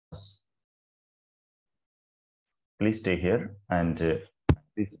please stay here and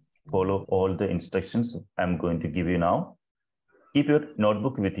please follow all the instructions I'm going to give you now. Keep your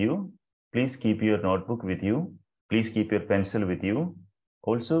notebook with you. Please keep your notebook with you. Please keep your pencil with you.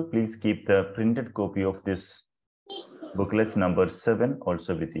 Also, please keep the printed copy of this booklet number 7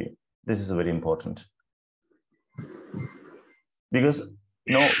 also with you. This is very important. Because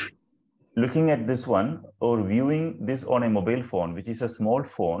looking at this one or viewing this on a mobile phone, which is a small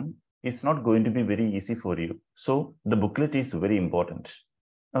phone, is not going to be very easy for you. So the booklet is very important.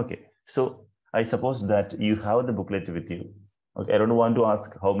 Okay, so I suppose that you have the booklet with you. Okay, I don't want to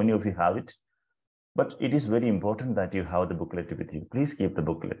ask how many of you have it, but it is very important that you have the booklet with you. Please keep the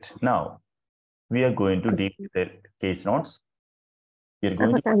booklet. Now, we are going to deal with the case notes. We are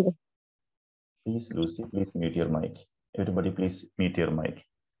going to... Please, Lucy, please mute your mic. Everybody, please mute your mic.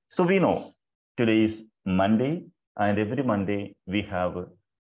 So we know today is Monday, and every Monday we have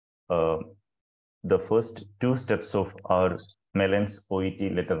the first 2 steps of our Melons OET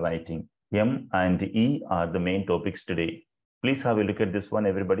letter writing. M and E are the main topics today. Please have a look at this one,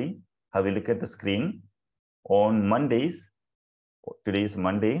 everybody. Have a look at the screen. On Mondays, today is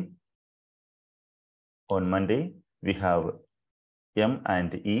Monday. On Monday, we have M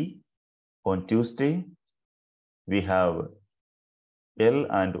and E. On Tuesday, we have L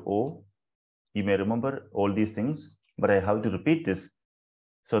and O. You may remember all these things, but I have to repeat this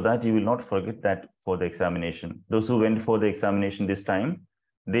so that you will not forget that for the examination. Those who went for the examination this time,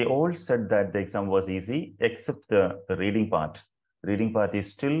 they all said that the exam was easy, except the reading part. Reading part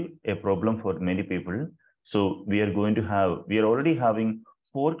is still a problem for many people. So we are already having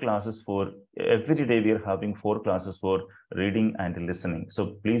 4 classes for, every day we are having 4 classes for reading and listening.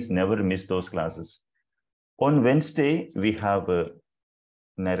 So please never miss those classes. On Wednesday, we have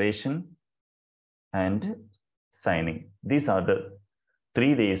narration and signing. These are the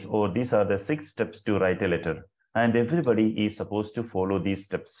 3 days, or these are the 6 steps to write a letter. And everybody is supposed to follow these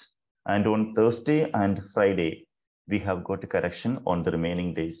steps. And on Thursday and Friday, we have got correction. On the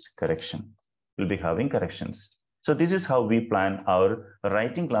remaining days, correction. We'll be having corrections. So this is how we plan our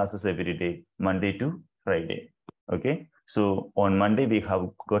writing classes every day, Monday to Friday. Okay. So on Monday, we have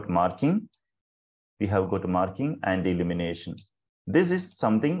got marking. We have got marking and elimination. This is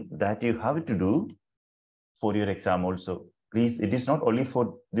something that you have to do for your exam also. Please, it is not only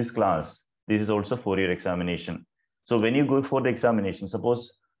for this class. This is also for your examination. So when you go for the examination,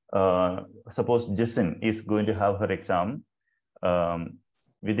 suppose Jason is going to have her exam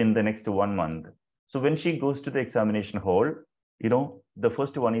within the next 1 month. So when she goes to the examination hall, the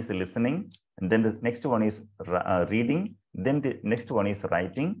first one is listening, and then the next one is reading, then the next one is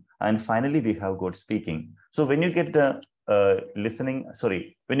writing, and finally we have got speaking. So when you get the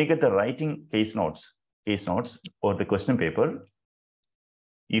when you get the writing case notes or the question paper,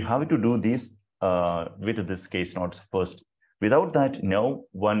 you have to do these with this case notes first. Without that, no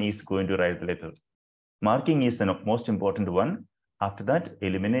one is going to write the letter. Marking is the most important one. After that,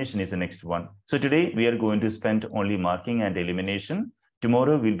 elimination is the next one. So today we are going to spend only marking and elimination.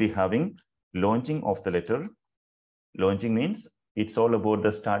 Tomorrow we'll be having launching of the letter. Launching means it's all about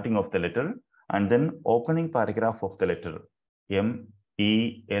the starting of the letter and then opening paragraph of the letter.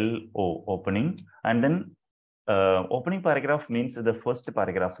 M-E-L-O, opening. And then opening paragraph means the first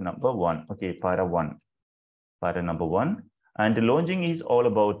paragraph number 1. Okay, para 1. Para number 1. And launching is all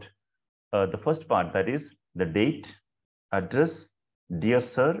about the first part, that is the date, address, dear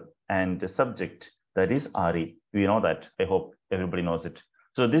sir, and the subject, that is RE. We know that. I hope everybody knows it.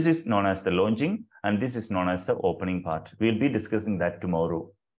 So this is known as the launching, and this is known as the opening part. We'll be discussing that tomorrow.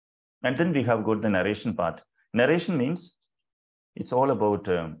 And then we have got the narration part. Narration means it's all about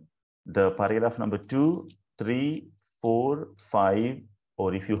the paragraph number 2, 3, 4, 5,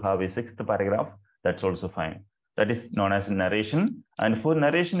 or if you have a 6th paragraph, that's also fine. That is known as narration. And for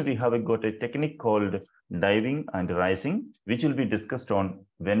narration, we have got a technique called diving and rising, which will be discussed on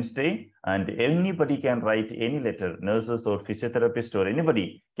Wednesday. And anybody can write any letter, nurses or physiotherapists or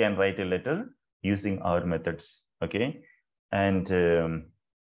anybody can write a letter using our methods. Okay. And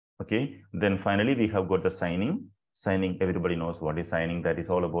okay, then finally we have got the signing. Signing, everybody knows what is signing. That is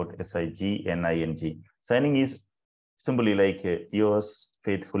all about S-I-G-N-I-N-G. Signing is simply like yours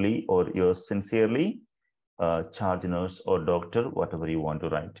faithfully or yours sincerely, charge nurse or doctor, whatever you want to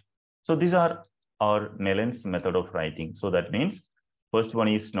write. So these are our Melons method of writing. So that means first one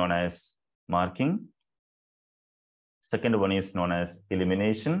is known as marking. Second one is known as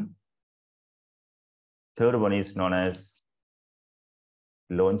elimination. Third one is known as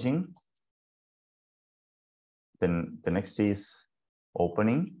launching. Then the next is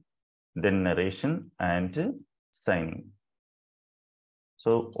opening, then narration and signing.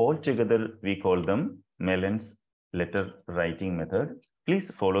 So all together we call them Melons letter writing method.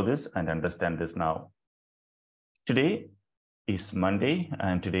 Please follow this and understand this now. Today is Monday,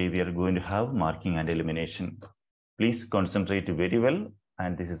 and today we are going to have marking and elimination. Please concentrate very well,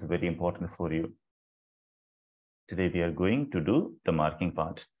 and this is very important for you. Today we are going to do the marking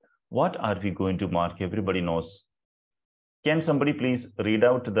part. What are we going to mark? Everybody knows. Can somebody please read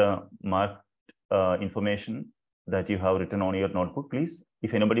out the marked information that you have written on your notebook, please?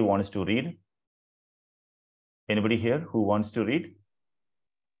 If anybody wants to read. Anybody here who wants to read?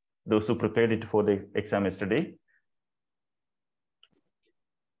 Those who prepared it for the exam yesterday?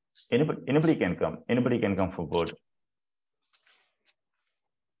 Anybody can come. Anybody can come forward.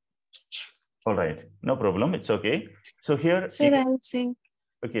 All right, no problem. It's okay. So here, sir, I would say.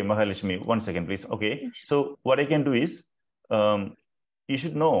 Okay, Mahalakshmi, 1 second, please. Okay, so what I can do is, you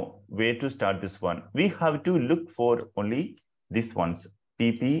should know where to start this one. We have to look for only these ones: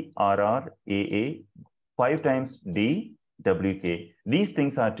 PP, RR, AA, 5 times D, WK. These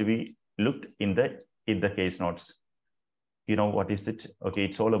things are to be looked in the case notes. You know what is it? Okay,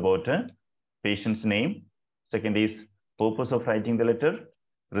 it's all about patient's name. Second is purpose of writing the letter,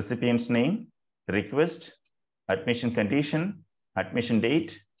 recipient's name, request, admission condition, admission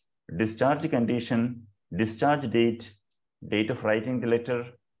date, discharge condition, discharge date, date of writing the letter,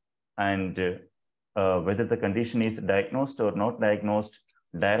 and whether the condition is diagnosed or not diagnosed,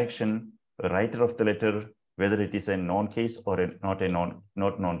 direction, writer of the letter, whether it is a non-case or not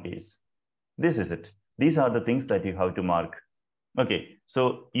non-case. This is it. These are the things that you have to mark. Okay,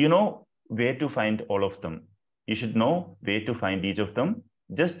 so you know where to find all of them. You should know where to find each of them.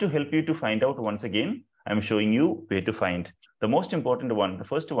 Just to help you to find out once again, I'm showing you where to find. The most important one, the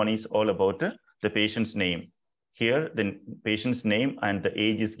first one is all about the patient's name. Here, the patient's name and the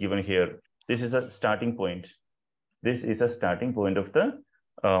age is given here. This is a starting point. This is a starting point of the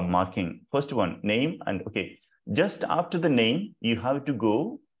marking. First one, name, and okay. Just after the name, you have to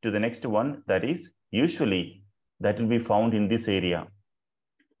go to the next one, that is usually that will be found in this area.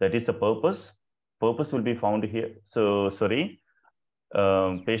 That is the purpose. Purpose will be found here. So sorry,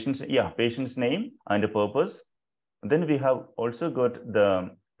 patient's name and the purpose. Then we have also got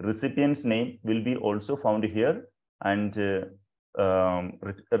the recipient's name will be also found here, and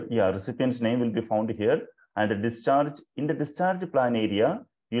recipient's name will be found here, and the discharge, in the discharge plan area,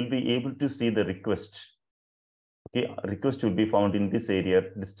 you'll be able to see the request. Okay, request will be found in this area,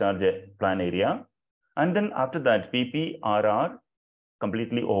 discharge plan area. And then after that, PP, RR,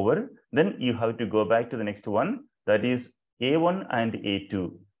 completely over. Then you have to go back to the next one, that is A1 and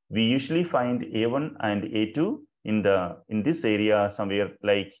A2. We usually find A1 and A2 in this area somewhere,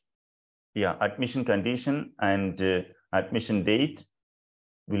 like admission condition and admission date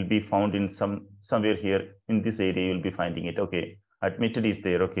will be found in somewhere here in this area. You'll be finding it. Okay, admitted is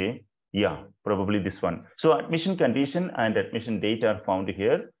there. Okay, probably this one. So admission condition and admission date are found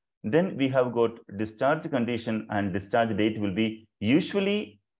here. Then we have got discharge condition and discharge date will be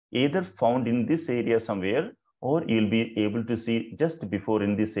usually either found in this area somewhere, or you'll be able to see just before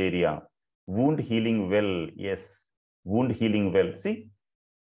in this area. Wound healing well. Yes, wound healing well. See?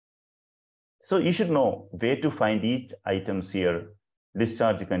 So you should know where to find each items here.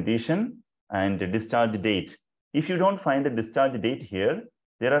 Discharge condition and discharge date. If you don't find the discharge date here,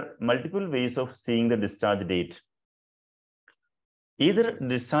 there are multiple ways of seeing the discharge date. Either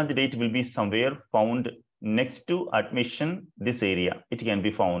discharge date will be somewhere found next to admission, this area. It can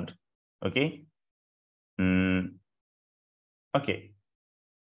be found. Okay. Okay.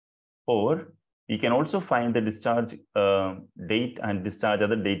 Or you can also find the discharge date and discharge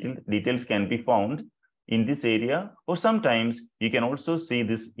other details can be found in this area, or sometimes you can also see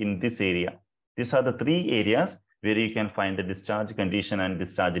this in this area. These are the 3 areas where you can find the discharge condition and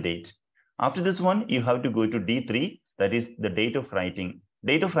discharge date. After this one, you have to go to D3, that is the date of writing.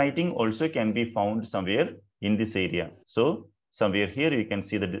 Date of writing also can be found somewhere in this area. So somewhere here you can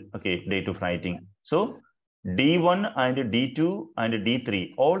see the date of writing. So D1 and D2 and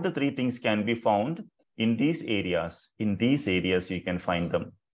D3, all the 3 things can be found in these areas. In these areas you can find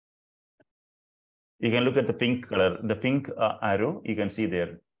them. You can look at the pink color, the pink arrow, you can see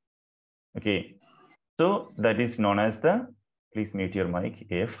there. Okay, so that is known as the, please mute your mic,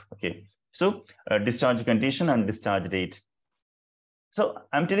 F. Okay, so discharge condition and discharge date. So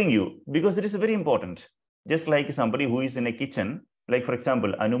I'm telling you, because it is very important. Just like somebody who is in a kitchen, like for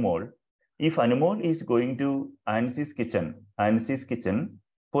example, Anumol, if Anumol is going to Ansi's kitchen,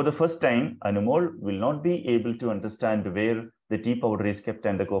 for the first time, Anumol will not be able to understand where the tea powder is kept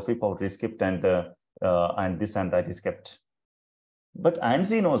and the coffee powder is kept and this and that is kept. But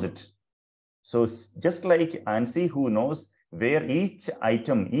Ansi knows it. So just like Ansi who knows where each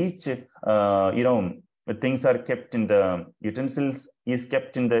item, each things are kept in the utensils is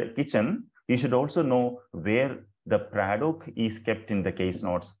kept in the kitchen, you should also know where the Pradoc is kept in the case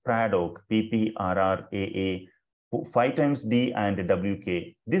notes. Pradoc, PPRRAA, 5 times D and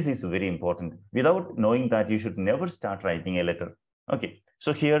WK. This is very important. Without knowing that, you should never start writing a letter. Okay,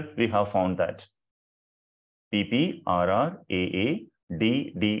 so here we have found that PPRRAA,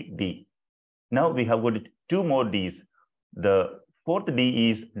 DDD. Now we have got 2 more Ds. The 4th D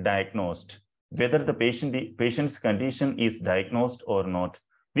is diagnosed. Whether the patient's condition is diagnosed or not.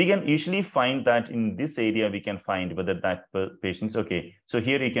 We can usually find that in this area, we can find whether that patient's okay. So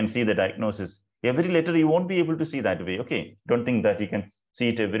here you can see the diagnosis. Every letter you won't be able to see that way. Okay, don't think that you can see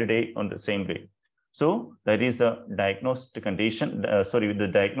it every day on the same way. So that is the diagnosed condition, the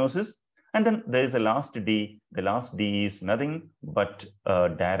diagnosis. And then there is a last D. The last D is nothing but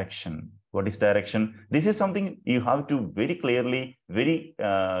direction. What is direction? This is something you have to very clearly, very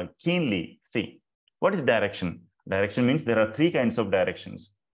keenly see. What is direction? Direction means there are 3 kinds of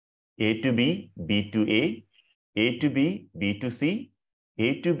directions. A to B, B to A to B, B to C,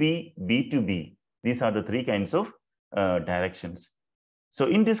 A to B, B to B. These are the 3 kinds of directions. So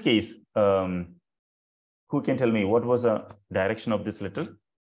in this case, who can tell me what was the direction of this letter?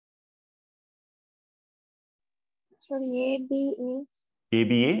 Sorry, ABA.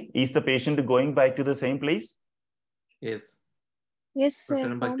 ABA, is the patient going back to the same place? Yes. Yes, sir.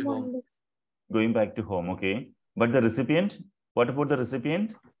 Return back to home. Going back to home, okay. But the recipient, what about the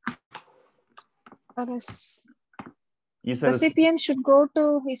recipient? Recipient should go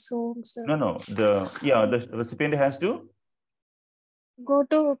to his home, sir. No. The recipient has to go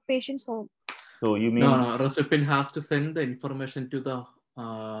to patient's home. So you mean no, recipient has to send the information to the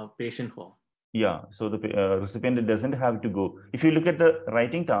patient home. Yeah, so the recipient doesn't have to go. If you look at the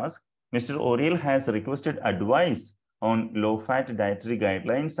writing task, Mr. Oriel has requested advice on low-fat dietary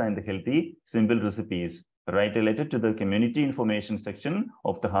guidelines and healthy simple recipes. Write a letter to the community information section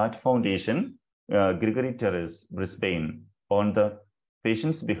of the Heart Foundation, Gregory Terrace, Brisbane, on the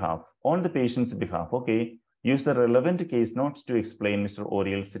patient's behalf. On the patient's behalf, okay. Use the relevant case notes to explain Mr.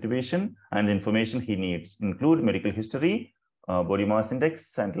 Oriel's situation and the information he needs. Include medical history, body mass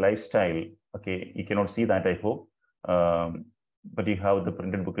index, and lifestyle. Okay, you cannot see that, I hope, but you have the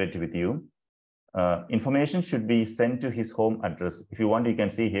printed booklet with you. Information should be sent to his home address. If you want, you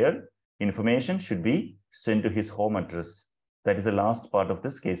can see here, information should be sent to his home address. That is the last part of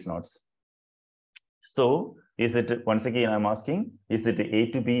this case notes. So is it, once again, I'm asking, is it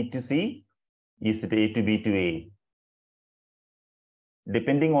A to B to C? Is it A to B to A?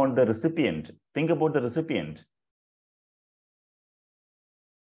 Depending on the recipient, think about the recipient.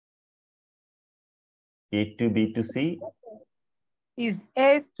 A to B to C? Is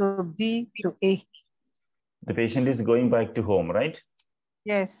A to B to A. The patient is going back to home, right?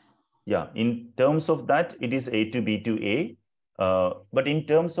 Yes. Yeah, in terms of that, it is A to B to A. But in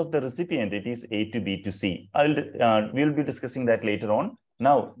terms of the recipient, it is A to B to C. We'll be discussing that later on.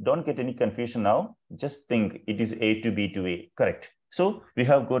 Now, don't get any confusion now. Just think it is A to B to A, correct? So we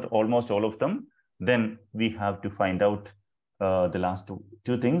have got almost all of them. Then we have to find out the last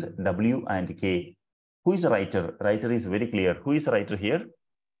two things, W and K. Who is the writer? Writer is very clear. Who is the writer here?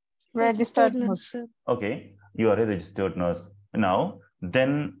 Registered nurse. Okay, you are a registered nurse. Now,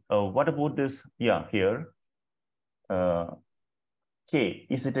 then what about this? Yeah, here. K,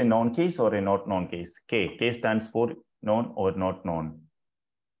 is it a known case or a not known case? K stands for known or not known.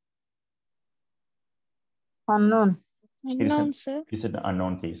 Unknown. Unknown, sir. It's an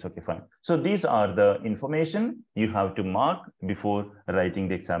unknown case. Okay, fine. So these are the information you have to mark before writing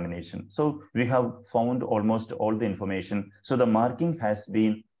the examination. So we have found almost all the information. So the marking has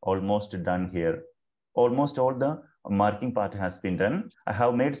been almost done here. Almost all the marking part has been done. I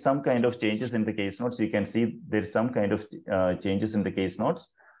have made some kind of changes in the case notes. You can see there's some kind of changes in the case notes.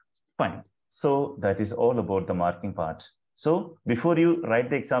 Fine. So that is all about the marking part. So before you write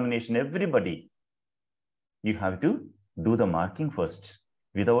the examination, everybody, you have to do the marking first.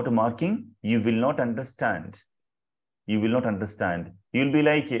 Without marking, you will not understand. You will not understand. You'll be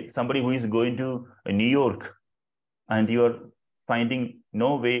like somebody who is going to New York and you are finding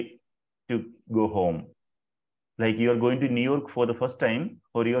no way to go home. Like you are going to New York for the first time,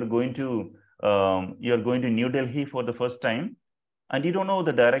 or you are going to New Delhi for the first time, and you don't know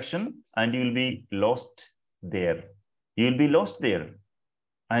the direction, and you'll be lost there. You'll be lost there,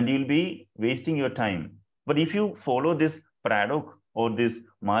 and you'll be wasting your time. But if you follow this Pradoc or this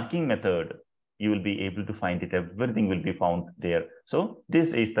marking method, you will be able to find it. Everything will be found there. So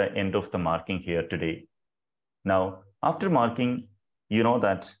this is the end of the marking here today. Now, after marking, you know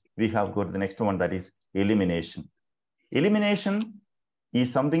that we have got the next one, that is elimination. Elimination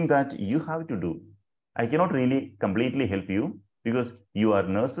is something that you have to do. I cannot really completely help you because you are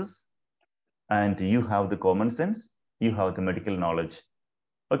nurses and you have the common sense, you have the medical knowledge.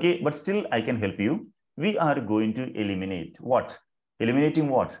 Okay, but still I can help you. We are going to eliminate what? Eliminating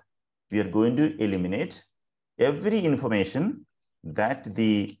what? We are going to eliminate every information that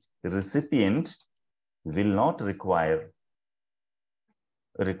the recipient will not require.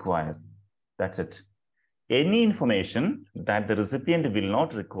 That's it. Any information that the recipient will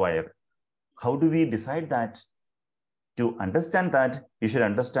not require. How do we decide that? To understand that, you should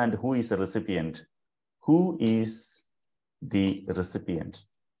understand who is the recipient. Who is the recipient?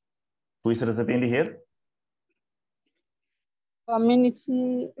 Who is the recipient here?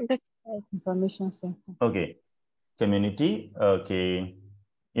 Community The Information Center. Okay. Community, okay.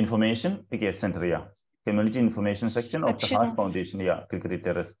 Information, okay, center, yeah. Community information section of the section Heart of Foundation, yeah, Cricket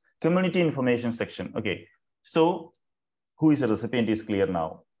Terrace. Community information section, okay. So, who is the recipient is clear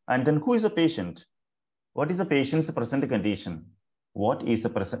now. And then who is the patient? What is the patient's present condition? What is the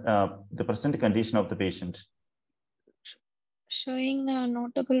present condition of the patient? showing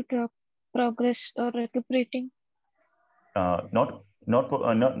notable progress or recuperating. No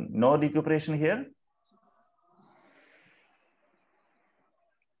recuperation here.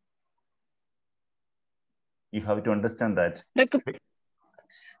 You have to understand that.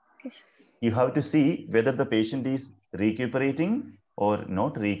 You have to see whether the patient is recuperating or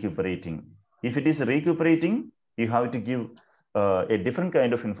not recuperating. If it is recuperating, you have to give a different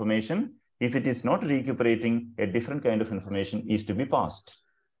kind of information. If it is not recuperating, a different kind of information is to be passed.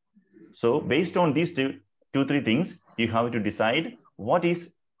 So based on these two, three things, you have to decide what is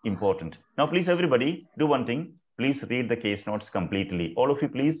important. Now, please, everybody, do one thing. Please read the case notes completely. All of you,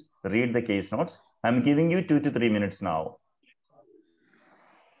 please read the case notes. I'm giving you 2 to 3 minutes now.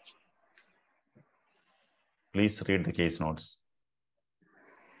 Please read the case notes.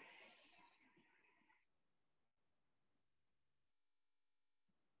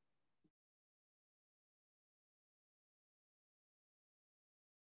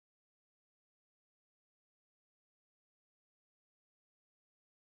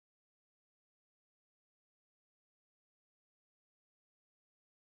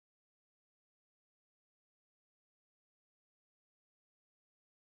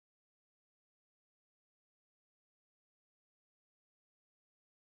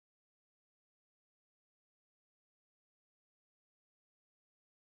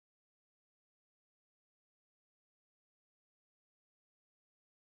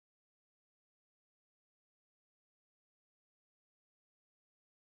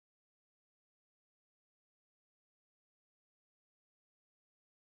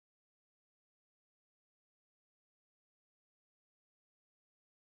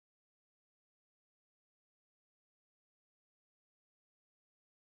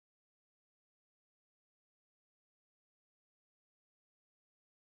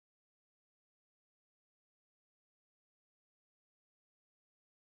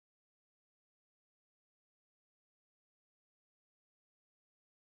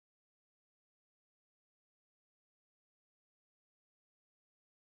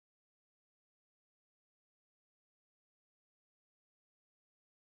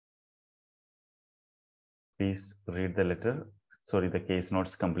 Please read the letter, sorry, the case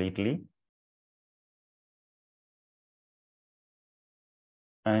notes completely.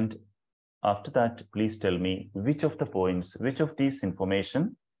 And after that, please tell me which of the points, which of these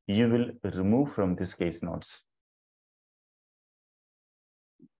information you will remove from this case notes.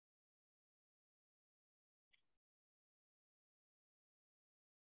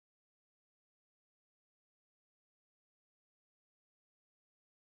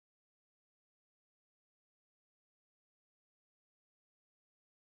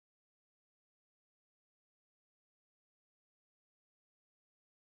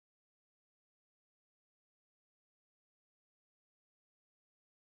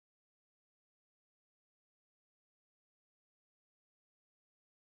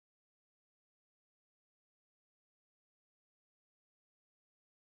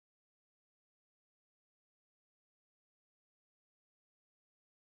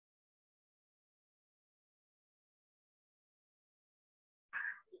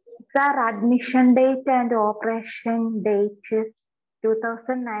 Sir, admission date and operation date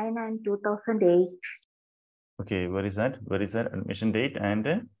 2009 and 2008. Okay, where is that? Where is that? Admission date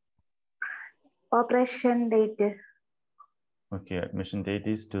and Operation date. okay, admission date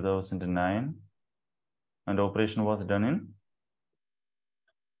is 2009 and operation was done in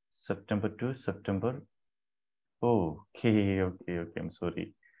September to September. Oh, okay, I'm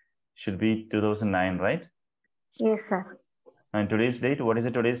sorry. Should be 2009, right? Yes, sir. And today's date, what is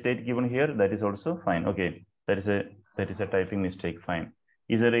the today's date given here? That is also fine. Okay, that is a typing mistake. Fine.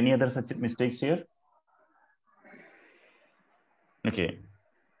 Is there any other such mistakes here? Okay.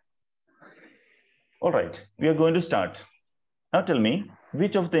 All right, we are going to start. Now tell me,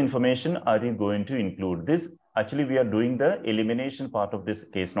 which of the information are you going to include? This actually we are doing the elimination part of this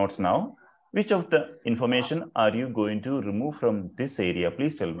case notes now. Which of the information are you going to remove from this area?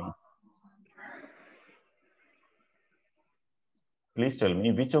 Please tell me. Please tell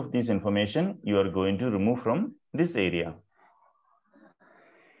me which of these information you are going to remove from this area.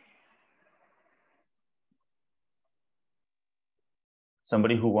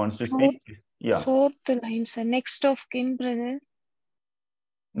 Somebody who wants to speak? Yeah. Fourth line, sir. Next of kin, brother.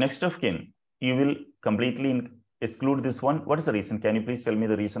 Next of kin. You will completely exclude this one. What is the reason? Can you please tell me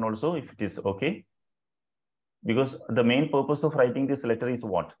the reason also, if it is okay? Because the main purpose of writing this letter is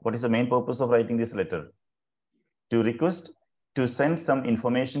what? What is the main purpose of writing this letter? To request to send some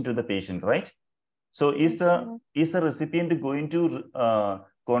information to the patient, right? So is the recipient going to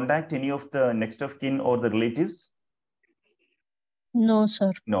contact any of the next of kin or the relatives? No,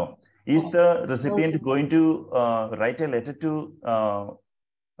 sir. No. Is the recipient going to write a letter to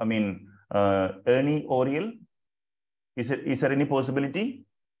Ernie Oriel? Is there any possibility?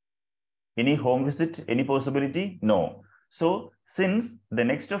 Any home visit? Any possibility? No. So since the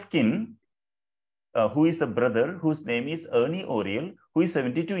next of kin, who is the brother, whose name is Ernie Oriel, who is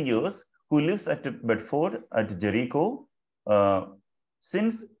 72 years, who lives at Bedford at Jericho,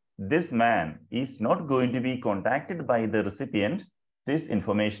 since this man is not going to be contacted by the recipient, this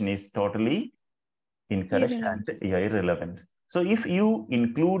information is totally incorrect and irrelevant. So if you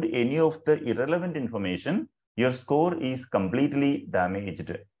include any of the irrelevant information, your score is completely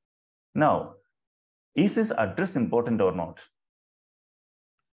damaged. Now, is this address important or not?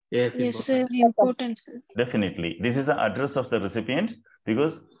 Yes, Yes, sir. Important, sir. Definitely. This is the address of the recipient,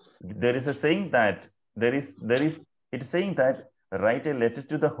 because there is a saying that it's saying that write a letter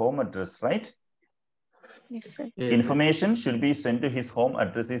to the home address, right? Yes, sir. Yes, Information should be sent to his home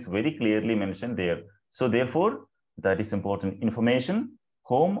address is very clearly mentioned there. So therefore, that is important. Information,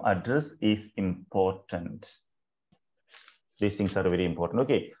 home address is important. These things are very important.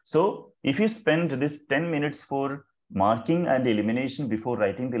 Okay. So if you spend this 10 minutes for marking and elimination before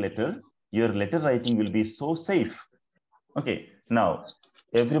writing the letter, your letter writing will be so safe. Okay. Now,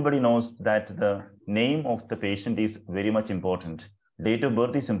 everybody knows that the name of the patient is very much important. Date of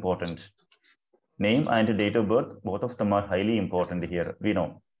birth is important. Name and date of birth, both of them are highly important here, we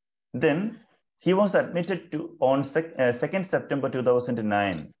know. Then he was admitted to on 2nd September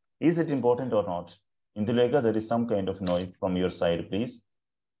 2009. Is it important or not? Indulega, there is some kind of noise from your side, please.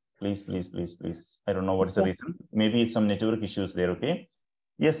 Please. I don't know what is the reason. Maybe it's some network issues there, okay?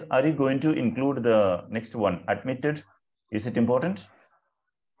 Yes, are you going to include the next one, admitted? Is it important?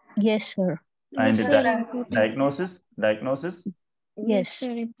 Yes, sir. And Yes, sir, important. diagnosis? Yes,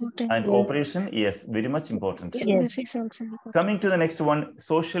 sir, important. And operation, yes, very much important. Yeah, Yes. this is also important. Coming to the next one,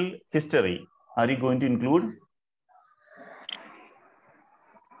 social history. Are you going to include?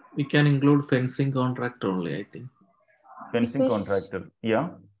 we can include fencing contract only, I think. Fencing Because- contractor, yeah.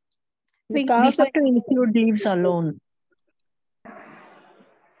 We have to include leaves alone.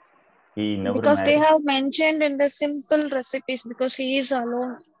 He never Because married. they have mentioned in the simple recipes, because he is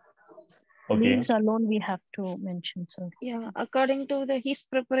alone. Okay. Leaves alone we have to mention, sir. Yeah, according to his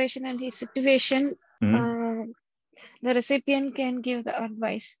preparation and his situation, Mhm. the recipient can give the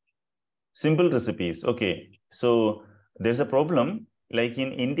advice. Simple recipes. Okay. So there's a problem. Like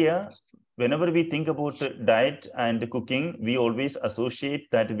in India, whenever we think about diet and cooking, we always associate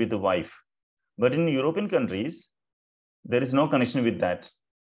that with the wife. But in European countries, there is no connection with that.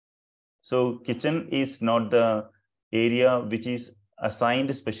 So kitchen is not the area which is assigned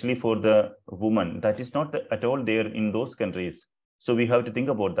especially for the woman. That is not at all there in those countries. So we have to think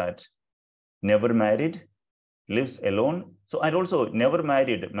about that. Never married, lives alone. So, and also never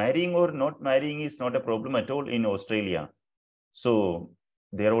married. Marrying or not marrying is not a problem at all in Australia. So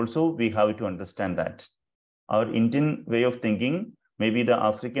there also we have to understand that. Our Indian way of thinking, maybe the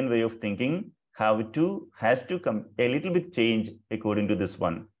African way of thinking, has to come a little bit change according to this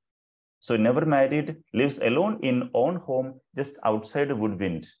one. So never married, lives alone in own home just outside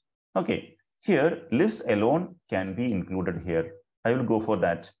Woodwind. Okay, here lives alone can be included here. I will go for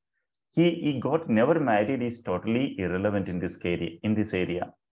that. He got never married is totally irrelevant in this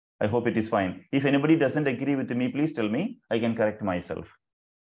area. I hope it is fine. If anybody doesn't agree with me, please tell me. I can correct myself.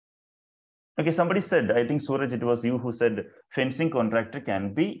 Okay, somebody said, I think Suraj, it was you who said fencing contractor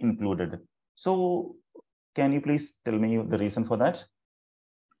can be included. So can you please tell me the reason for that?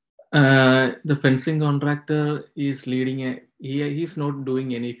 The fencing contractor is leading he's not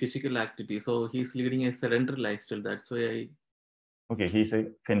doing any physical activity, so he's leading a sedentary lifestyle. That's why Okay, he's a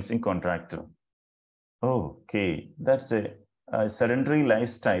fencing contractor. Okay, that's a sedentary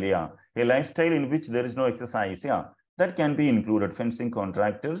lifestyle. Yeah, a lifestyle in which there is no exercise. Yeah, that can be included. Fencing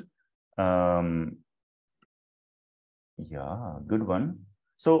contractor. Yeah, good one.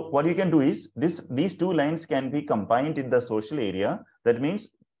 So what you can do is these two lines can be combined in the social area. That means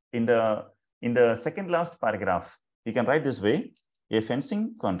in the second last paragraph, you can write this way: a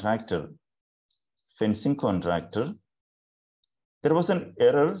fencing contractor. Fencing contractor. There was an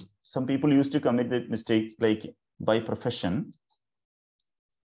error. Some people used to commit the mistake like by profession.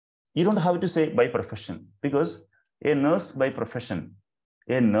 You don't have to say by profession because a nurse by profession,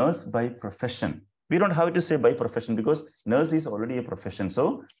 a nurse by profession. We don't have to say by profession because nurse is already a profession.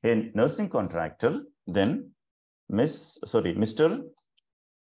 So a nursing contractor, then Mr.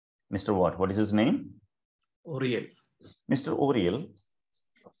 what? What is his name? Oriel. Mr. Oriel.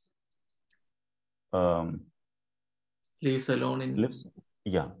 Lives alone in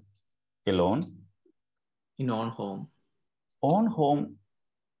alone in own home. On home.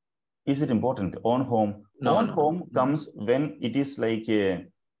 Is it important? On home. No, on no, home no. comes when it is like a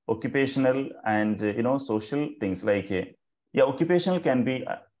occupational and social things like occupational can be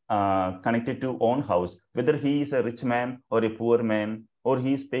connected to own house, whether he is a rich man or a poor man, or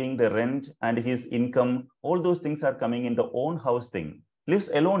he is paying the rent and his income. All those things are coming in the own house thing. Lives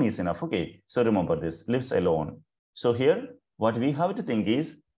alone is enough. Okay, so remember this: lives alone. So here, what we have to think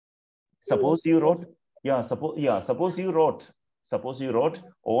is, suppose you wrote, suppose you wrote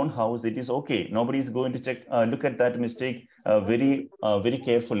own house, it is okay. Nobody is going to check, look at that mistake very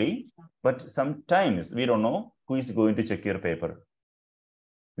carefully. But sometimes we don't know who is going to check your paper.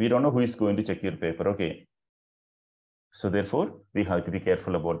 We don't know who is going to check your paper. Okay. So therefore, we have to be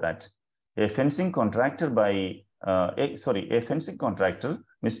careful about that. A fencing contractor a fencing contractor,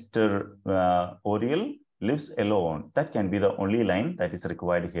 Mr. Oriel, lives alone. That can be the only line that is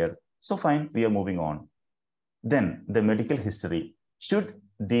required here. So fine, we are moving on. Then the medical history. Should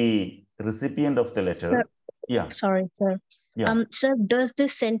the recipient of the letter... Sir, yeah. Sorry, sir. Yeah. Sir, does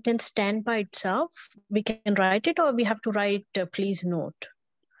this sentence stand by itself? We can write it, or we have to write please note?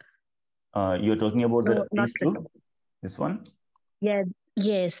 You're talking about No, not these two? This one? Yeah.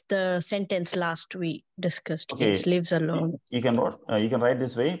 Yes, the sentence last we discussed. Okay. Yes, lives alone. You can write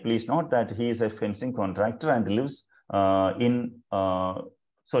this way. Please note that he is a fencing contractor and lives and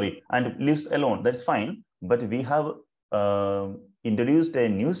lives alone. That's fine. But we have introduced a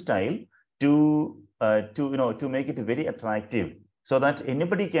new style to make it very attractive, so that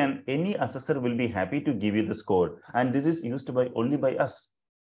any assessor will be happy to give you the score. And this is used only by us.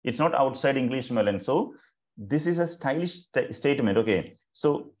 It's not outside English Melon. So this is a stylish statement. Okay.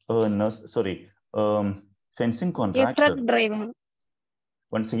 So fencing contractor. A truck driver.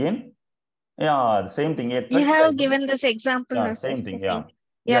 Once again, yeah, the same thing. You have given this example. Yeah, same thing.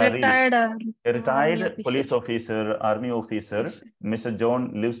 Yeah, Retired. A retired police officer, army officer, Yes. Mr.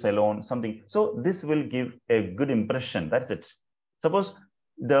 John lives alone. Something. So this will give a good impression. That's it. Suppose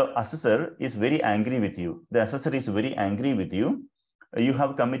the assessor is very angry with you. The assessor is very angry with you. You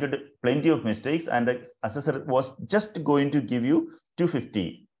have committed plenty of mistakes, and the assessor was just going to give you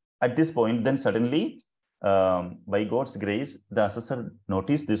 250 at this point. Then suddenly, by God's grace, the assessor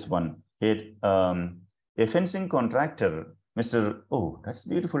noticed this one. A fencing contractor, Mr. Oh, that's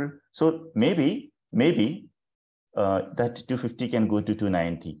beautiful. So maybe that 250 can go to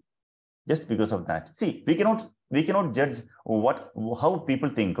 290, just because of that. See, we cannot judge how people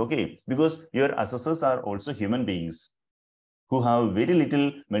think. Okay, because your assessors are also human beings who have very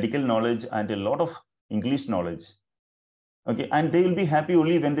little medical knowledge and a lot of English knowledge. Okay, and they will be happy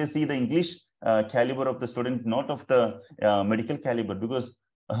only when they see the English caliber of the student, not of the medical caliber, because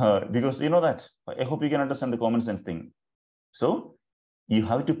you know that. I hope you can understand the common sense thing. So you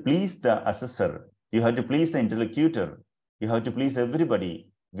have to please the assessor, you have to please the interlocutor, you have to please everybody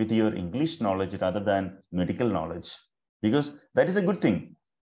with your English knowledge rather than medical knowledge, because that is a good thing.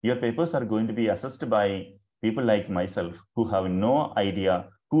 Your papers are going to be assessed by people like myself who have no idea,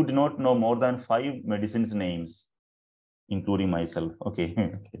 who do not know more than 5 medicines names, including myself. Okay.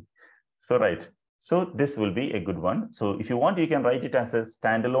 So right. So this will be a good one. So if you want, you can write it as a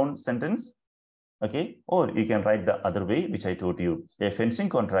standalone sentence. Okay. Or you can write the other way, which I told you. A fencing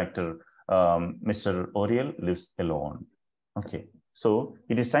contractor, Mr. Oriel lives alone. Okay. So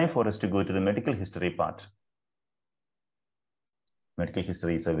it is time for us to go to the medical history part. Medical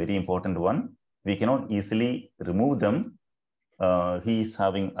history is a very important one. We cannot easily remove them. He is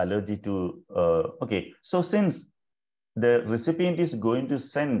having allergy to, okay. So since the recipient is going to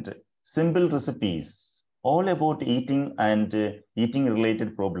send simple recipes all about eating and eating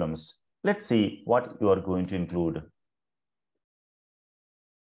related problems. Let's see what you are going to include.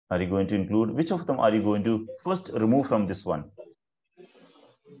 Are you going to include, which of them are you going to first remove from this one?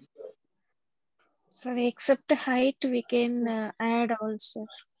 Sorry, except height, we can add also.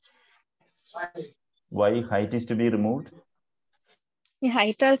 Why height is to be removed? Yeah,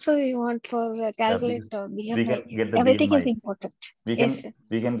 height also we want for calculator, We BMI. can get the Everything is BMI. important. We Yes, can sir.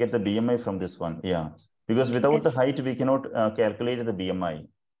 we can get the BMI from this one. Yeah, because without the Yes, height we cannot calculate the BMI.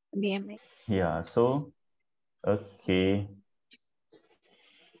 BMI. Yeah. So okay,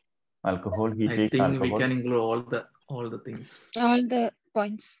 alcohol. He I takes think alcohol. we can include all the things. All the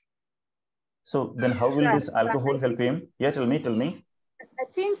points. So then, how will this alcohol help him? Yeah, tell me. I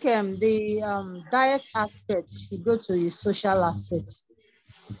think the diet aspect should go to the social aspect.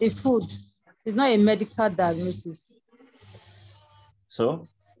 The food is not a medical diagnosis. So,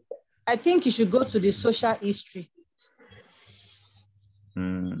 I think you should go to the social history.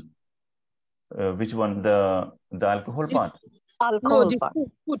 which one? The alcohol part? No, the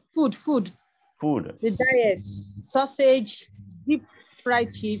food. Food. The diet, sausage, deep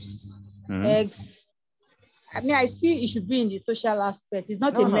fried chips, eggs. I mean, I feel it should be in the social aspect. It's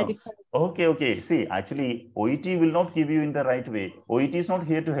not a medical. Okay. See, actually, OET will not give you in the right way. OET is not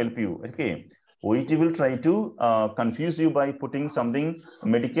here to help you. Okay. OET will try to confuse you by putting something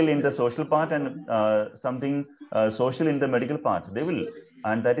medical in the social part and something social in the medical part. They will.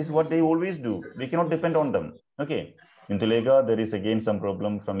 And that is what they always do. We cannot depend on them. Okay. Intulega, there is again some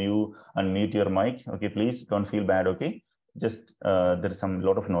problem from you. Unmute your mic. Okay, please don't feel bad. Okay. Just there's some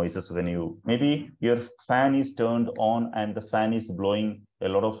lot of noises when you, maybe your fan is turned on and the fan is blowing a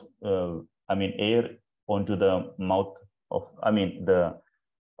lot of air onto the mouth of,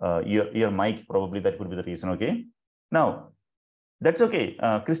 your mic. Probably that could be the reason. Okay, now that's okay,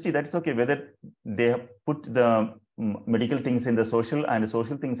 Christy, that's okay whether they have put the medical things in the social and the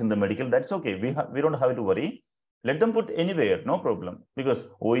social things in the medical. That's okay, we don't have to worry. Let them put anywhere, no problem, because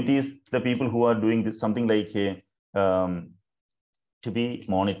OET is the people who are doing this, something like a to be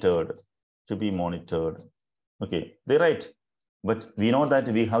monitored. Okay, they're right, but we know that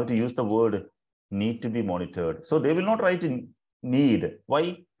we have to use the word need to be monitored. So they will not write in need.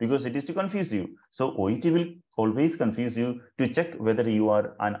 Why? Because it is to confuse you. So OET will always confuse you to check whether you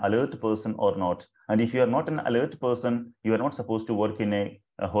are an alert person or not. And if you are not an alert person, you are not supposed to work in a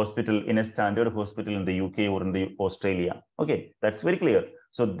hospital, in a standard hospital in the UK or in the Australia. Okay, that's very clear.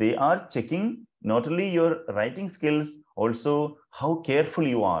 So they are checking not only your writing skills, also how careful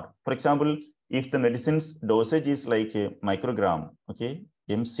you are. For example, if the medicine's dosage is like a microgram, okay,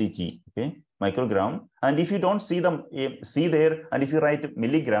 mcg, okay, microgram, and if you don't see them, see there, and if you write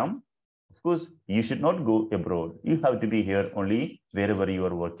milligram, of course, you should not go abroad. You have to be here only wherever you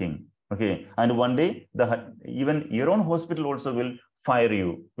are working. Okay, and one day even your own hospital also will fire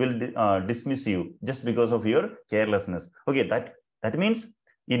you, will dismiss you just because of your carelessness. Okay, that means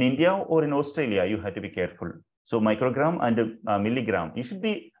in India or in Australia, you have to be careful. So microgram and milligram, you should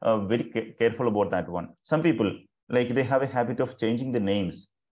be very careful about that one. Some people, like, they have a habit of changing the names.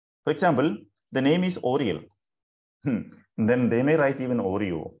 For example, the name is Oriel. Then they may write even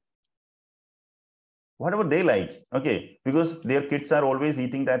Oreo. Whatever they like, okay, because their kids are always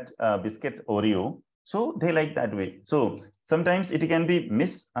eating that biscuit Oreo. So they like that way. So sometimes it can be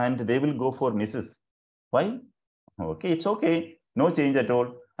Miss and they will go for Mrs. Why? Okay, it's okay. No change at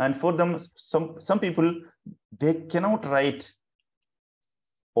all. And for them, some people, they cannot write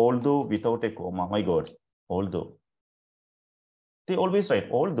although without a comma. My God, although. They always write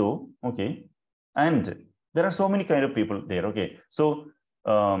although, okay. And there are so many kind of people there, okay. So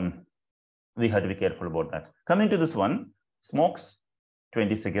we have to be careful about that. Coming to this one, smokes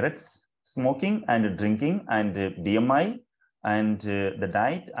 20 cigarettes, smoking and drinking and BMI and the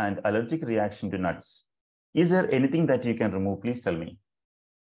diet and allergic reaction to nuts. Is there anything that you can remove? Please tell me.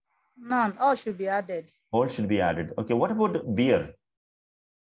 None. All should be added. All should be added. Okay. What about beer?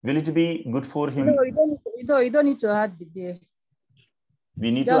 Will it be good for him? No, you don't need to add the beer.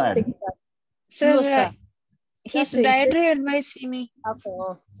 We need Just to add. Sir, No, sir. his dietary advice,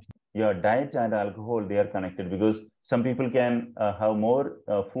 Alcohol. Yeah, diet and alcohol, they are connected, because some people can have more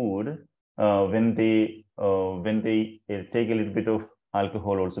food when they take a little bit of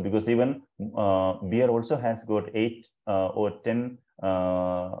alcohol also, because even beer also has got 8 or 10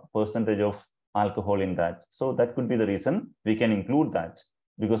 percentage of alcohol in that. So that could be the reason we can include that,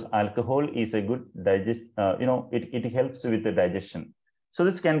 because alcohol is a good digest, it helps with the digestion. So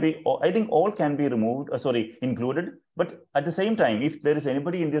this can be, I think all can be removed, included. But at the same time, if there is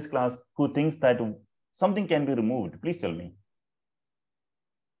anybody in this class who thinks that Something can be removed. Please tell me.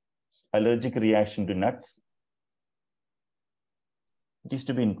 Allergic reaction to nuts. It is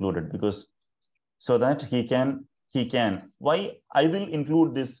to be included because so that he can. Why I will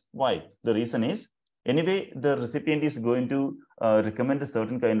include this? Why? The reason is, anyway, the recipient is going to recommend a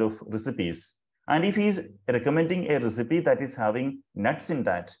certain kind of recipes. And if he is recommending a recipe that is having nuts in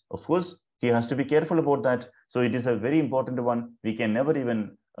that, of course, he has to be careful about that. So it is a very important one. We can never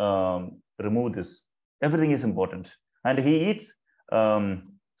even remove this. Everything is important. And he eats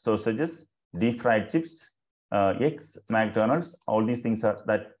sausages, deep fried chips, eggs, McDonald's, all these things are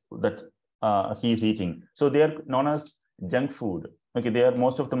that he is eating. So they are known as junk food. Okay,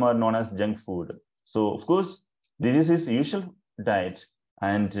 most of them are known as junk food. So of course, this is his usual diet,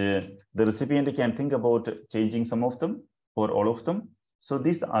 and the recipient can think about changing some of them or all of them. So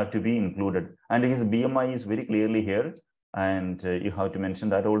these are to be included. And his BMI is very clearly here, and you have to mention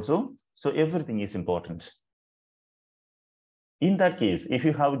that also. So everything is important. In that case, if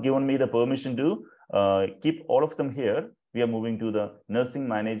you have given me the permission to keep all of them here, we are moving to the nursing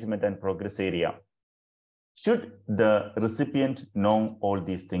management and progress area. Should the recipient know all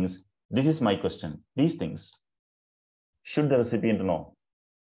these things? This is my question. These things, should the recipient know?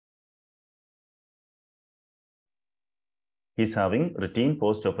 He's having routine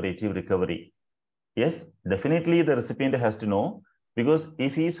post-operative recovery. Yes, definitely the recipient has to know, because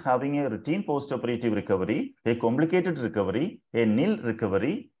if he is having a routine post-operative recovery, a complicated recovery, a nil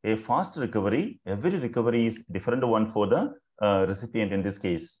recovery, a fast recovery, every recovery is different one for the recipient in this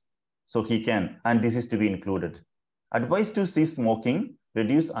case. So he can, and this is to be included. Advice to cease smoking,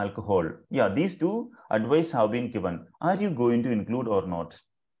 reduce alcohol. Yeah, these two advice have been given. Are you going to include or not?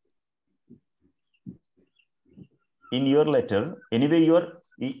 In your letter, anyway,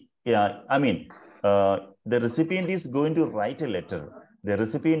 the recipient is going to write a letter. The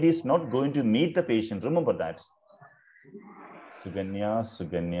recipient is not going to meet the patient. Remember that. Suganya.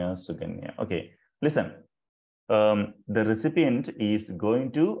 Okay, listen. The recipient is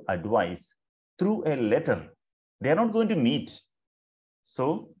going to advise through a letter. They are not going to meet.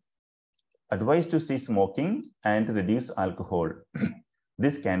 So, advice to cease smoking and reduce alcohol.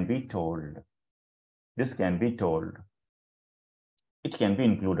 This can be told. This can be told. It can be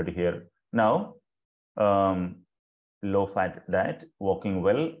included here. Now, low-fat diet, walking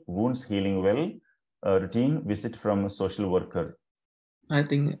well, wounds healing well, routine visit from a social worker. I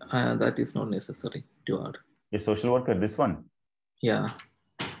think that is not necessary to add. A social worker, this one? Yeah.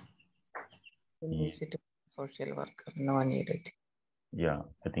 Visit social worker, no needed. Yeah,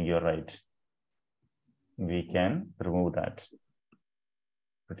 I think you're right. We can remove that.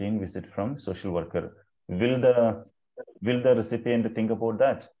 Routine visit from social worker. Will the recipient think about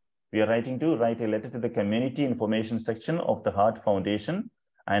that? We are writing to write a letter to the community information section of the Heart Foundation,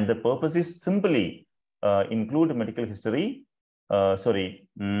 and the purpose is simply include medical history.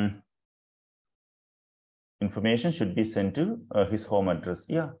 Information should be sent to his home address.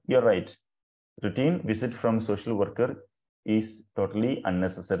 Yeah, you're right. Routine visit from social worker is totally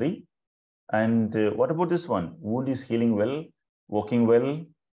unnecessary. And what about this one? Wound is healing well, walking well,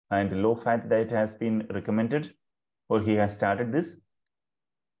 and low-fat diet has been recommended, or he has started this?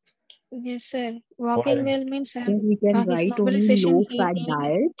 Yes, sir. Walking well means We can his write only mobilization low-fat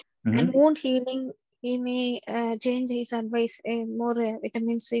diet. and wound healing. He may change his advice more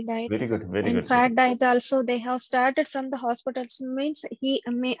vitamin C diet. Very good, very good. Fat diet also they have started from the hospitals, means he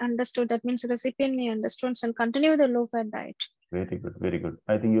may understood. That means recipient may understand and continue the low fat diet. Very good, very good.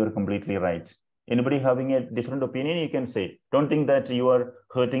 I think you are completely right. Anybody having a different opinion, you can say. Don't think that you are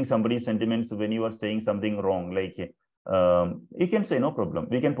hurting somebody's sentiments when you are saying something wrong. Like you can say no problem.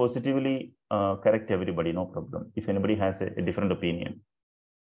 We can positively correct everybody, no problem. If anybody has a different opinion.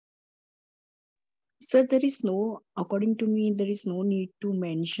 Sir, according to me, there is no need to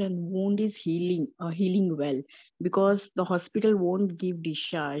mention wound is healing well, because the hospital won't give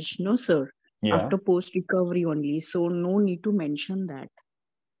discharge. No, sir. Yeah. After post recovery only. So no need to mention that.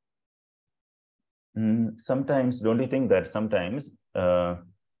 Sometimes, don't you think that sometimes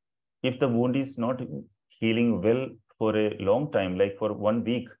if the wound is not healing well for a long time, like for 1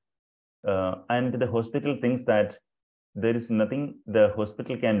 week, and the hospital thinks that there is nothing the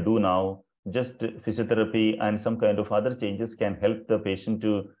hospital can do now, just physiotherapy and some kind of other changes can help the patient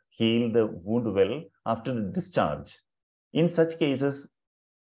to heal the wound well after the discharge. In such cases,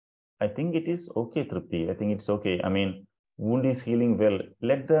 I think it is okay, Trupti. I think it's okay. I mean, wound is healing well.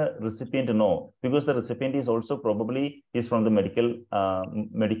 Let the recipient know, because the recipient is also probably is from the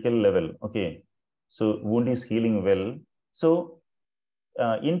medical level. Okay, so wound is healing well. So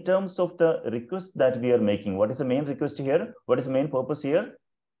in terms of the request that we are making, what is the main request here? What is the main purpose here?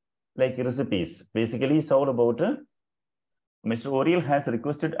 like recipes. Basically, it's all about Mr. Oriel has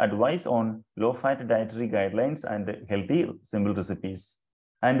requested advice on low-fat dietary guidelines and healthy, simple recipes.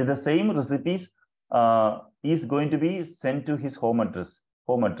 And the same recipes is going to be sent to his home address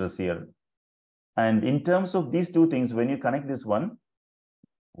here. And in terms of these two things, when you connect this one,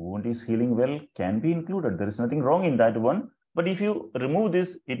 wound is healing well can be included. There is nothing wrong in that one. But if you remove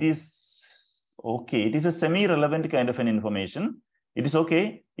this, it is okay. It is a semi-relevant kind of an information. It is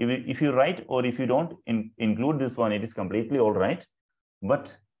okay if you write or if you don't include this one, it is completely all right.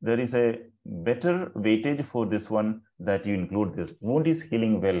 But there is a better weightage for this one that you include this. Wound is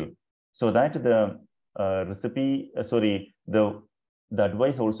healing well. So that the the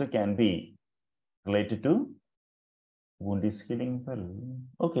advice also can be related to wound is healing well.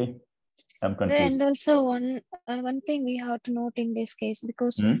 Okay, I'm confused. And also one thing we have to note in this case,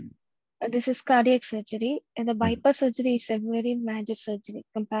 because this is cardiac surgery, and the bypass surgery is a very major surgery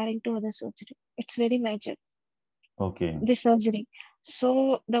comparing to other surgery. It's very major. Okay. This surgery.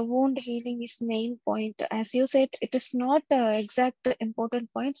 So the wound healing is main point. As you said, it is not exact important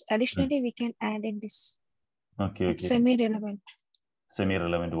points. Additionally, we can add in this. Okay. It's semi-relevant.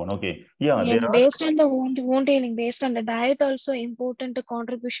 Semi-relevant one. Okay. Yeah. And based on the wound healing, based on the diet, also important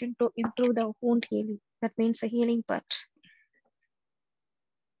contribution to improve the wound healing. That means the healing part.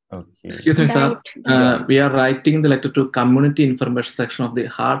 Okay. Excuse me, sir. We are writing the letter to community information section of the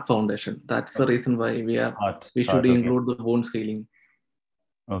Heart Foundation. That's the reason why we should include the wounds healing.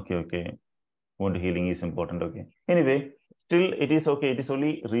 Okay. Wound healing is important. Okay. Anyway, still it is okay. It is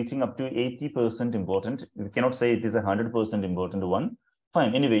only reaching up to 80% important. You cannot say it is 100% important one.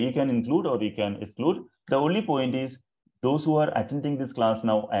 Fine. Anyway, you can include or you can exclude. The only point is those who are attending this class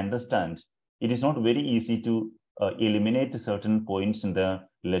now understand it is not very easy to eliminate certain points in the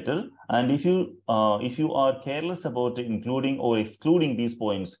letter. And if you are careless about including or excluding these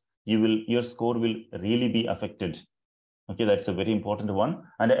points, your score will really be affected. Okay, that's a very important one.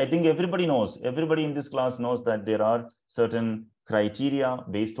 And I think everybody in this class knows that there are certain criteria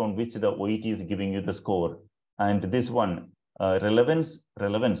based on which the OET is giving you the score. And this one, relevance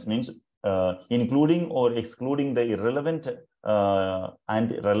means including or excluding the irrelevant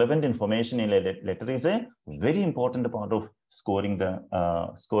and relevant information in a letter is a very important part of scoring the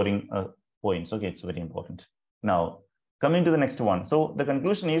points. Okay, it's very important. Now, coming to the next one. So the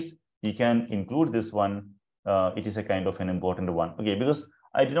conclusion is you can include this one. It is a kind of an important one. Okay, because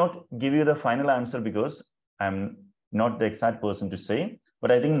I did not give you the final answer because I'm not the exact person to say,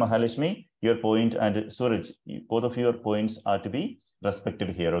 but I think Mahalashmi, your point, and Suraj, both of your points are to be respected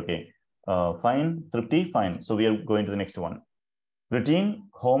here. Okay, fine, Tripti, fine. So we are going to the next one. Returning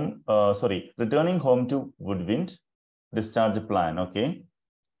home to Woodwind, discharge plan. Okay.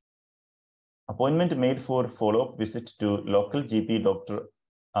 Appointment made for follow-up visit to local GP Dr.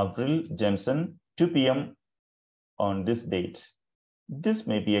 Avril Jensen, 2 p.m. on this date. This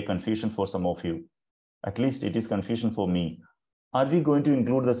may be a confusion for some of you. At least it is confusion for me. Are we going to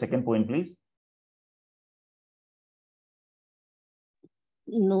include the second point, please?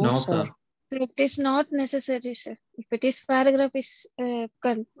 No, sir. It is not necessary, sir. If it is paragraph is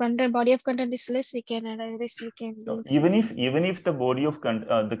content, body of content is less, we can add this. We can do even if the body of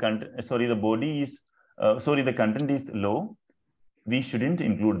the content is low, we shouldn't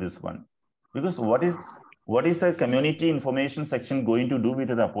include this one, because what is the community information section going to do with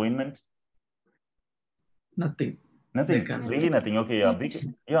the appointment? Nothing. Really nothing. Okay,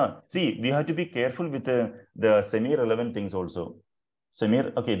 yeah. See, we have to be careful with the semi-relevant things also.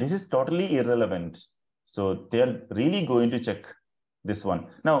 Okay, this is totally irrelevant. So they are really going to check this one.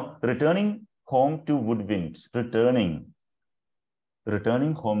 Now, returning home to Woodwind. Returning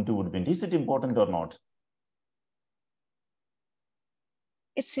home to Woodwind. Is it important or not?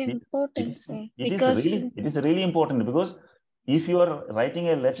 It's important, sir. It is really important, because if you are writing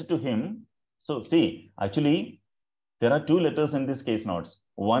a letter to him, so see, actually, there are two letters in this case notes.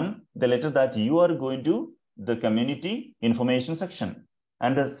 One, the letter that you are going to the community information section.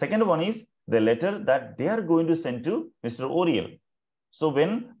 And the second one is the letter that they are going to send to Mr. Oriel. So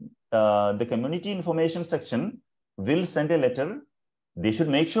when the community information section will send a letter, they should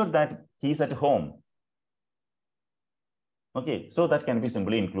make sure that he's at home. Okay, so that can be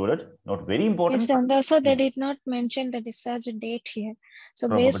simply included. Not very important. Yes, and also they did not mention the discharge date here. So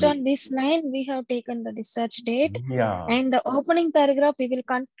based on this line, we have taken the discharge date. Yeah. And the opening paragraph, we will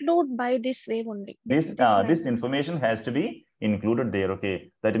conclude by this way only. This information has to be included there. Okay,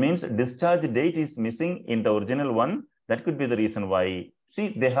 that means discharge date is missing in the original one. That could be the reason why. See,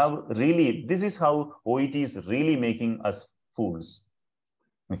 they have really, this is how OET is really making us fools.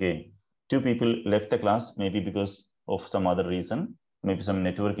 Okay, 2 people left the class, maybe because of some other reason. maybe some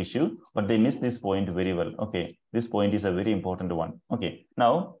network issue, but they missed this point very well. Okay, this point is a very important one. Okay,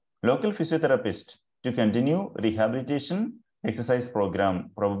 now local physiotherapist to continue rehabilitation exercise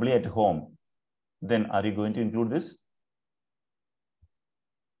program, probably at home. Then are you going to include this?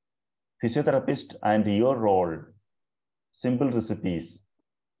 Physiotherapist and your role, simple recipes.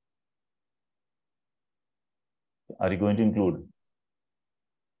 Are you going to include?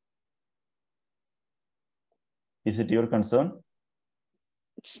 Is it your concern?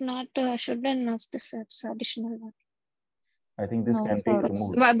 It's not shouldn't must, it's additional one. I think this can be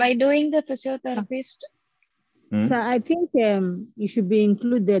removed. By doing the physiotherapist. So I think it should be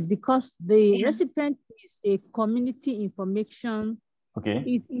included because the recipient is a community information. Okay.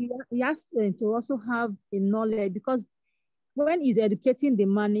 He has to also have a knowledge, because when he's educating the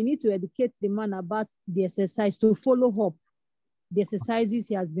man, he needs to educate the man about the exercise, to follow up the exercises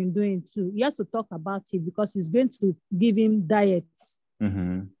he has been doing too. He has to talk about it because he's going to give him diets.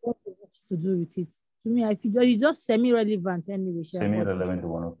 What to do with it. To me, I feel it's just semi-relevant anyway. Semi-relevant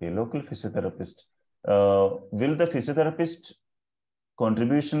one, okay. Local physiotherapist. Will the physiotherapist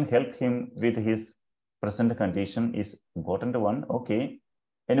contribution help him with his present condition is important one, okay.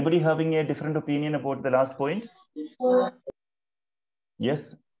 Anybody having a different opinion about the last point?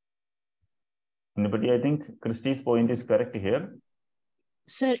 Yes. Anybody? I think Christy's point is correct here.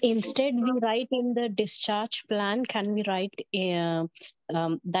 Sir, instead we write in the discharge plan, can we write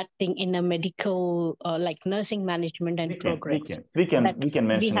that thing in a medical, like nursing management and progress? We can mention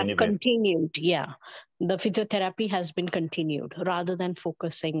we have anywhere. Continued, yeah. The physiotherapy has been continued rather than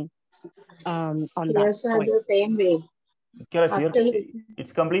focusing on that. Yes, the same way. Correct.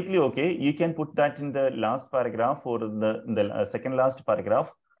 It's completely okay. You can put that in the last paragraph or the second last paragraph,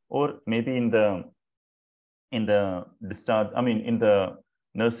 or maybe in the discharge. I mean, in the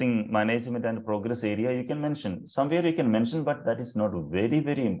nursing management and progress area, you can mention somewhere. You can mention, but that is not very,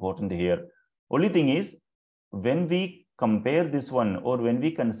 very important here. Only thing is, when we compare this one, or when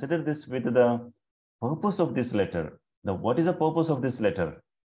we consider this with the purpose of this letter, what is the purpose of this letter?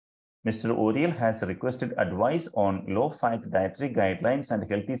 Mr. Oriel has requested advice on low-fat dietary guidelines and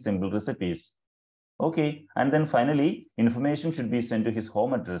healthy simple recipes. Okay, and then finally, information should be sent to his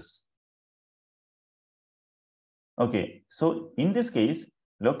home address. Okay, so in this case,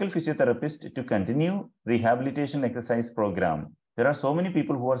 local physiotherapist to continue rehabilitation exercise program. There are so many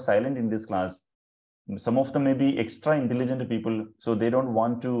people who are silent in this class. Some of them may be extra intelligent people, so they don't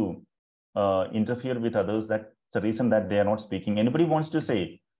want to interfere with others. That's the reason that they are not speaking. Anybody wants to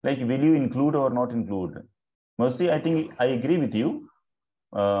say, like, will you include or not include? Mercy, I think I agree with you,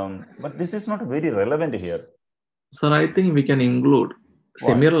 but this is not very relevant here. Sir, I think we can include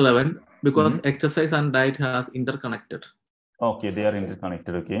semi-relevant because exercise and diet has interconnected. Okay, they are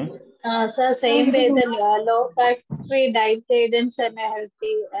interconnected, okay. So same way the low-fat free diet and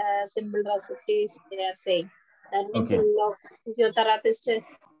semi-healthy simple recipes they are saying. That means physiotherapist,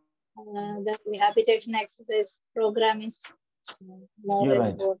 the rehabilitation exercise program is more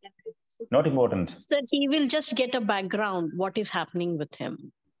important. Not important. So he will just get a background, what is happening with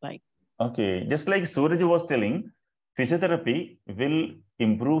him. Like. Okay, just like Suraj was telling, physiotherapy will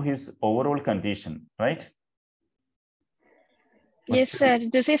improve his overall condition, right? Yes, sir.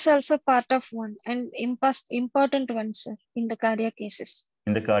 This is also part of one and important one, sir, in the cardiac cases.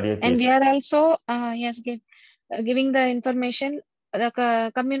 In the cardiac and cases. We are also giving the information,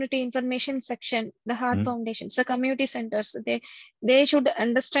 the community information section, the heart foundations, the community centers. They should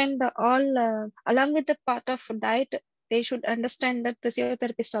understand the all along with the part of diet. They should understand that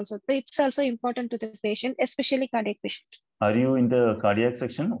physiotherapist also. It's also important to the patient, especially cardiac patient. Are you in the cardiac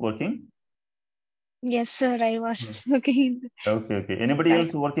section working? Yes, sir. I was working. Okay. Anybody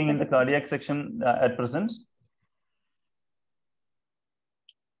else working in the cardiac section at present?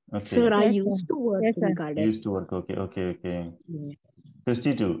 Okay. Sir, I used to work in cardiac. Used to work. Okay. Yeah.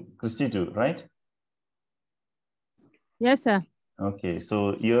 Christy too, right? Yes, sir. Okay,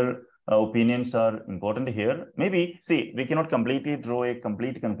 so your opinions are important here. Maybe, see, we cannot completely draw a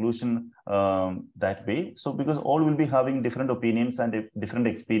complete conclusion that way. So, because all will be having different opinions and different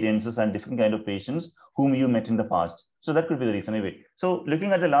experiences and different kind of patients whom you met in the past. So that could be the reason anyway. So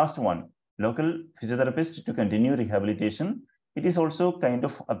looking at the last one, local physiotherapist to continue rehabilitation, it is also kind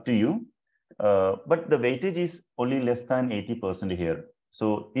of up to you. But the weightage is only less than 80% here.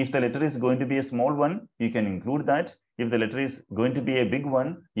 So if the letter is going to be a small one, you can include that. If the letter is going to be a big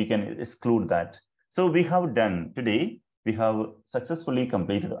one, you can exclude that. So we have done today, we have successfully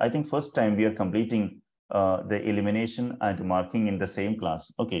completed. I think first time we are completing the elimination and marking in the same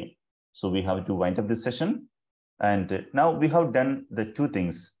class. Okay, so we have to wind up this session. And now we have done the two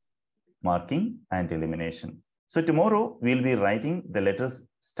things, marking and elimination. So tomorrow we'll be writing the letters.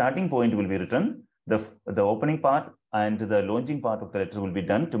 Starting point will be written. The opening part and the launching part of the letter will be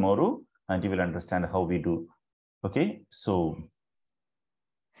done tomorrow, and you will understand how we do. Okay, so.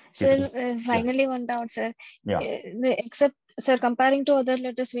 Sir, finally one doubt, sir. Yeah. Except, sir, comparing to other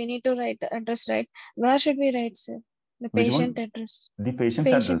letters, we need to write the address, right? Where should we write, sir? The patient address. The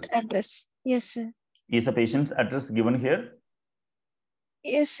patient's address. Yes, sir. Is the patient's address given here?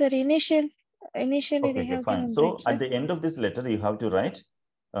 Yes, sir. Initially okay, they have fine. given, So right, sir? at the end of this letter, you have to write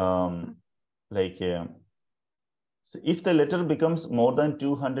so if the letter becomes more than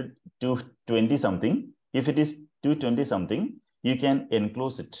 200, 220 something, if it is 220 something, you can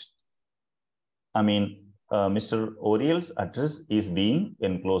enclose it. I mean, Mr. Oriel's address is being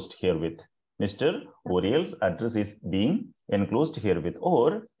enclosed herewith. Mr. Oriel's address is being enclosed herewith.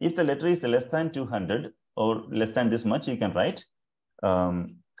 Or if the letter is less than 200 or less than this much, you can write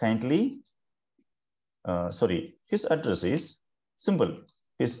his address is simple.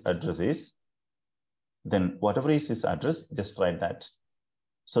 His address is, then whatever is his address, just write that.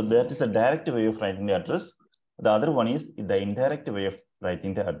 So that is a direct way of writing the address. The other one is the indirect way of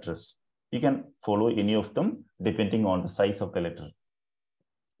writing the address. You can follow any of them depending on the size of the letter.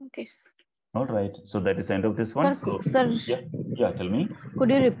 Okay. All right. So that is the end of this one. Sir, so sir, yeah, tell me.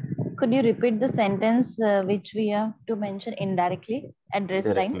 Could you repeat the sentence which we have to mention indirectly? Address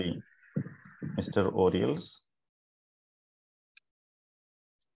Directly. line. Mr. Oriel's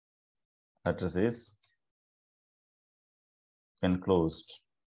address is enclosed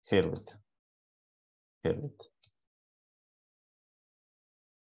herewith.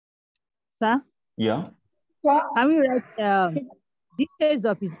 Sir? Yeah. Can we write details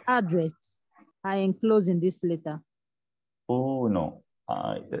of his address are enclosed in this letter? Oh, no.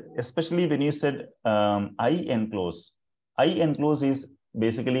 Especially when you said I enclose. I enclose is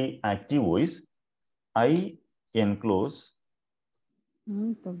basically active voice. I enclose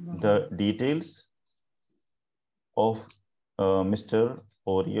the details of Mr.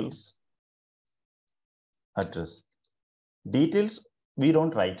 Oriel's address. Details we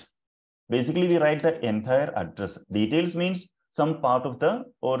don't write. Basically, we write the entire address. Details means some part of the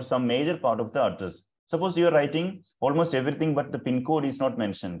or some major part of the address. Suppose you are writing almost everything, but the pin code is not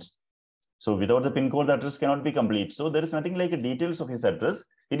mentioned. So without the pin code, the address cannot be complete. So there is nothing like details of his address.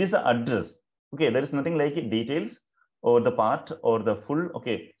 It is the address. Okay, there is nothing like details or the part or the full.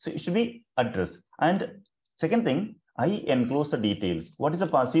 Okay, so it should be address. And second thing, I enclose the details. What is the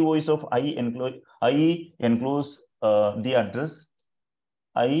passive voice of I enclose? I enclose the address.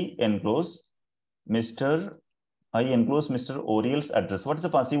 I enclose Mr. Oriel's address. What is the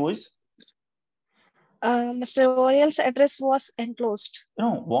passive voice? Mr. Oriel's address was enclosed.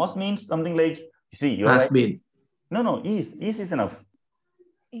 No, was means something like, see, you're has right. been. No, is enough.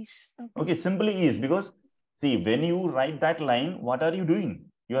 Is okay, simply is, because see, when you write that line, what are you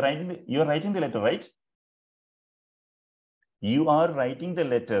doing? You're writing the letter, right? You are writing the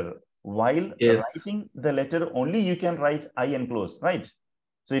letter. While writing the letter, only you can write I enclose, right?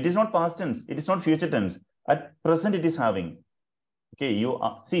 So it is not past tense, it is not future tense. At present, it is having. Okay, you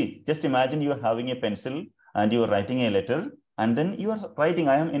see, just imagine you are having a pencil and you are writing a letter, and then you are writing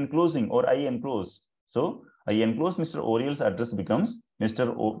I am enclosing or I enclose. So I enclose Mr. Oriel's address becomes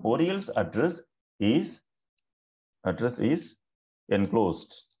Mr. Oriel's address is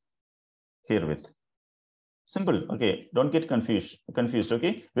enclosed herewith. Simple. Okay, don't get confused.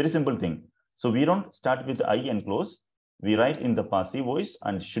 Okay, very simple thing. So we don't start with I enclose. We write in the passive voice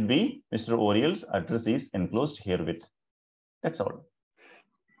and should be Mr. Oriel's address is enclosed herewith. That's all.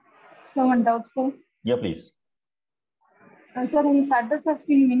 So one doubt, sir. Yeah, please. Sir, his address has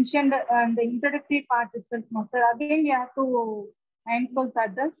been mentioned in the introductory part itself. No, sir. Again, you have to enclose the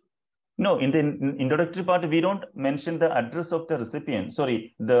address. No, in the introductory part, we don't mention the address of the recipient.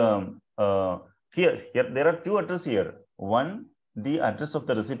 Sorry, the here there are two addresses here. One, the address of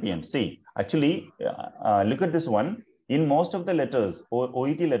the recipient. See, actually, look at this one. In most of the letters or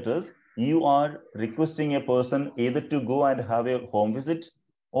OET letters, you are requesting a person either to go and have a home visit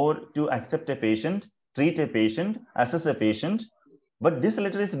or to accept a patient, treat a patient, assess a patient. But this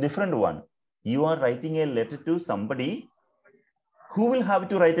letter is a different one. You are writing a letter to somebody who will have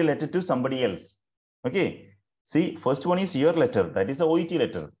to write a letter to somebody else. Okay. See, first one is your letter. That is a OET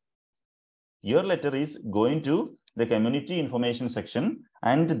letter. Your letter is going to the community information section,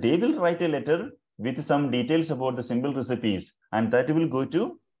 and they will write a letter with some details about the simple recipes, and that will go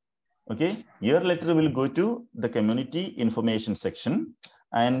to, okay, your letter will go to the community information section,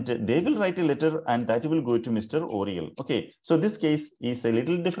 and they will write a letter, and that will go to Mr. Oriel. Okay, so this case is a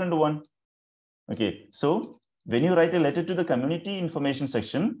little different one. Okay, so When you write a letter to the community information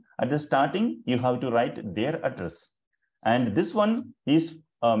section, at the starting, you have to write their address. And this one is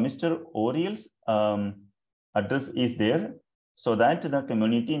Mr. Oriel's address is there, so that the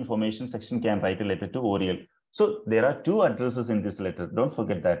community information section can write a letter to Oriel. So there are two addresses in this letter. Don't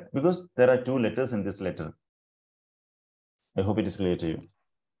forget that, because there are two letters in this letter. I hope it is clear to you.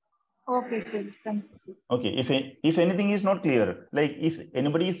 Okay, thank you. Okay, if anything is not clear, like if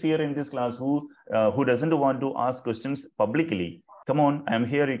anybody is here in this class who doesn't want to ask questions publicly, come on, I'm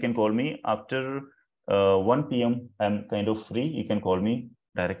here. You can call me after 1 p.m. I'm kind of free. You can call me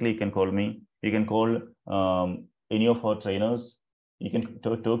directly. You can call me. You can call any of our trainers. You can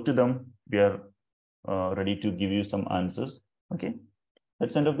talk to them. We are ready to give you some answers. Okay,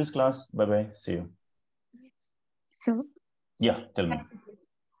 let's end up this class. Bye bye. See you. So, yeah, tell me.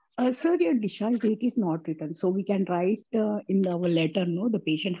 Sir, your discharge date is not written, so we can write in our letter, no, the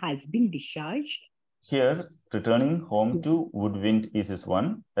patient has been discharged. Here, returning home to Woodwind is this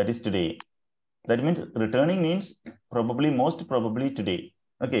one. That is today. That means returning means probably, most probably today.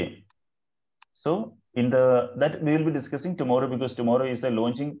 Okay. So in that we will be discussing tomorrow, because tomorrow is the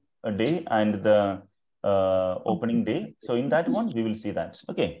launching day and the opening day. So in that one, we will see that.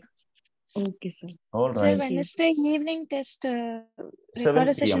 Okay. Okay, sir. All right. Sir, Wednesday evening test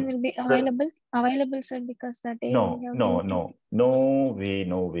recorded session will be available, sir, because that day no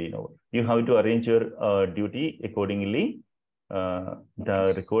way. You have to arrange your duty accordingly.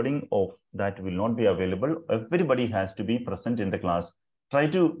 The recording of that will not be available. Everybody has to be present in the class. Try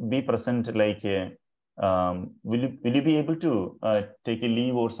to be present. Like, will you be able to take a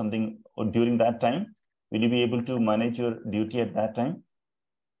leave or something during that time? Will you be able to manage your duty at that time?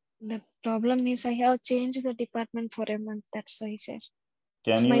 The problem is I have changed the department for a month. That's why, sir.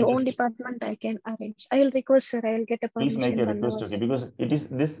 It's my own department. I can arrange. I will request, sir. I will get a permission. Please make a request, okay? Because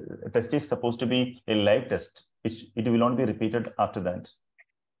this test is supposed to be a live test. It will not be repeated after that.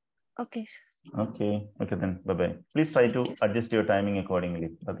 Okay. Okay then. Bye bye. Please try to adjust your timing accordingly.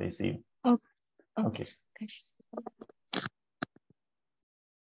 Bye bye. See you. Okay.